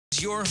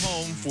is your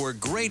home for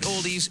great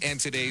oldies and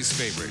today's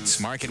favorites.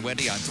 Mark and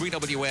Wendy on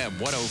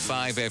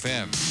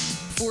 3WM-105-FM.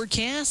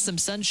 Forecast, some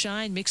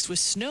sunshine mixed with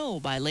snow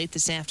by late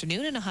this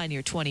afternoon and a high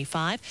near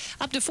 25.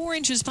 Up to 4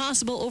 inches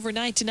possible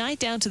overnight tonight,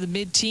 down to the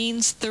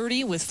mid-teens,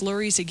 30 with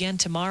flurries again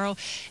tomorrow.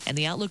 And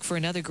the outlook for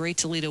another great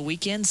Toledo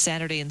weekend,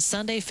 Saturday and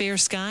Sunday, fair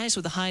skies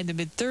with a high in the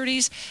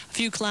mid-30s, a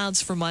few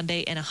clouds for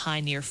Monday and a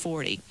high near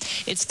 40.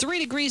 It's 3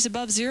 degrees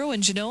above zero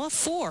in Genoa,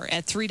 4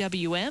 at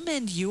 3WM,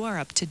 and you are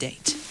up to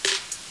date.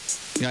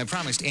 You know, I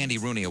promised Andy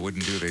Rooney I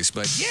wouldn't do this,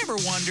 but you ever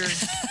wonder?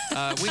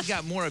 We've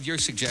got more of your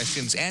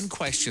suggestions and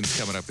questions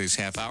coming up this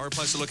half hour,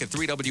 plus a look at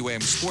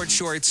 3WM Sports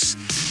Shorts.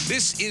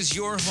 This is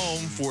your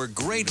home for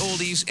great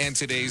oldies and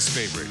today's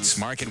favorites.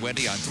 Mark and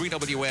Wendy on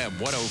 3WM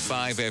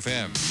 105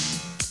 FM.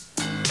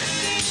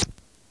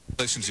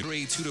 Listen to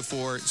 2 to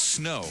 4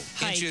 snow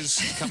inches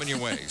coming your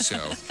way. So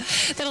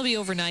that'll be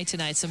overnight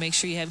tonight. So make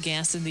sure you have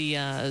gas in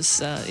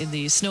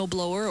the snow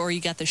blower, or you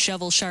got the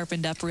shovel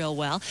sharpened up real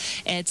well.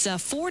 It's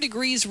 4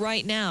 degrees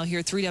right now here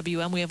at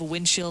 3WM. We have a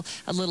wind chill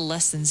a little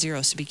less than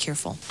zero, so be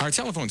careful. Our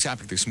telephone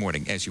topic this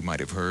morning, as you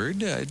might have heard,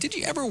 did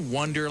you ever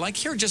wonder? Like,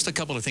 here are just a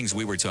couple of ththings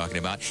we were talking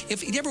about.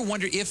 If you ever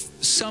wonder if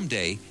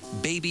someday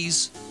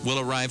babies will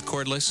arrive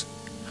cordless.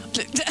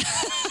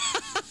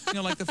 You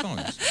know, like the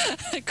phones.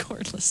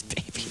 Cordless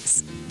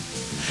babies.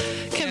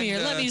 Come here,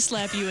 let me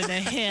slap you in the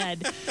head.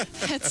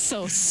 That's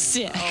so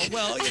sick. Oh,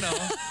 well, you know.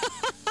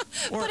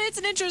 But it's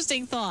an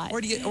interesting thought. Or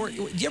do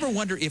you ever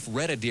wonder if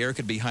Red Adair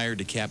could be hired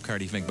to cap car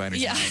defect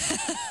binders? Yeah.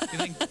 You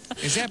think,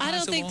 is that possible? I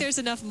don't think there's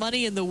enough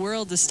money in the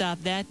world to stop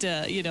that,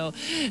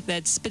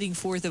 that spitting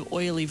forth of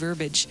oily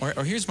verbiage.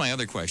 Or here's my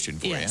other question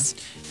for you.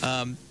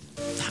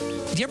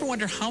 Do you ever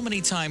wonder how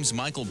many times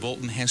Michael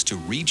Bolton has to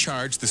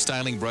recharge the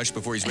styling brush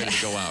before he's ready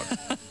to go out?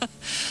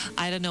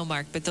 I don't know,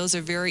 Mark, but those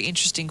are very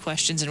interesting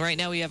questions. And right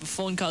now we have a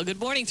phone call. Good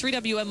morning,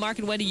 3WM, Mark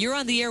and Wendy. You're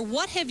on the air.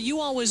 What have you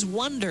always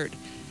wondered?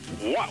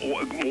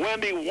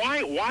 Wendy,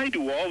 why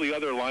do all the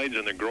other lines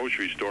in the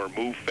grocery store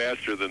move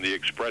faster than the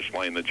express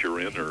line that you're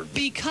in? Or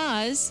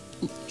because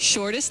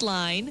shortest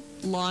line,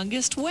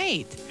 longest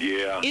wait.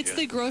 Yeah. It's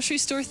the grocery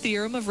store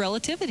theorem of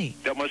relativity.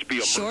 That must be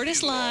a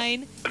shortest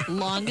line,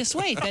 longest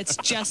wait. That's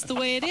just the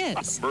way it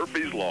is.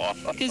 Murphy's Law.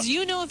 Because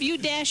you know, if you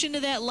dash into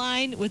that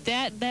line with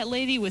that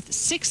lady with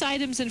 6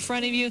 items in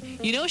front of you,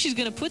 you know she's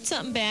going to put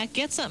something back,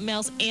 get something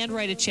else, and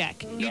write a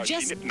check. She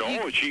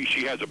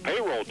has a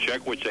payroll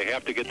check, which they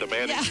have to get the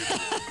manager.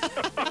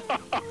 Yeah.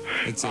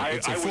 It's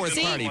a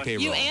fourth-party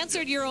payroll. You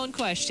answered your own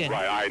question.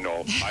 Right, I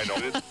know.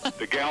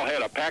 The gal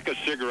had a pack of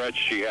cigarettes,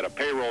 she had a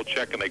payroll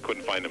check, and they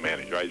couldn't find the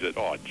manager. I said,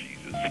 oh,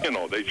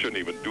 Jesus, they shouldn't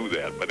even do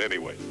that. But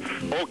anyway.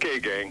 Okay,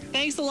 gang.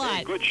 Thanks a lot.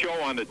 Hey, good show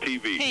on the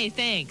TV. Hey,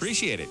 thanks.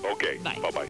 Appreciate it. Okay, bye. Bye-bye.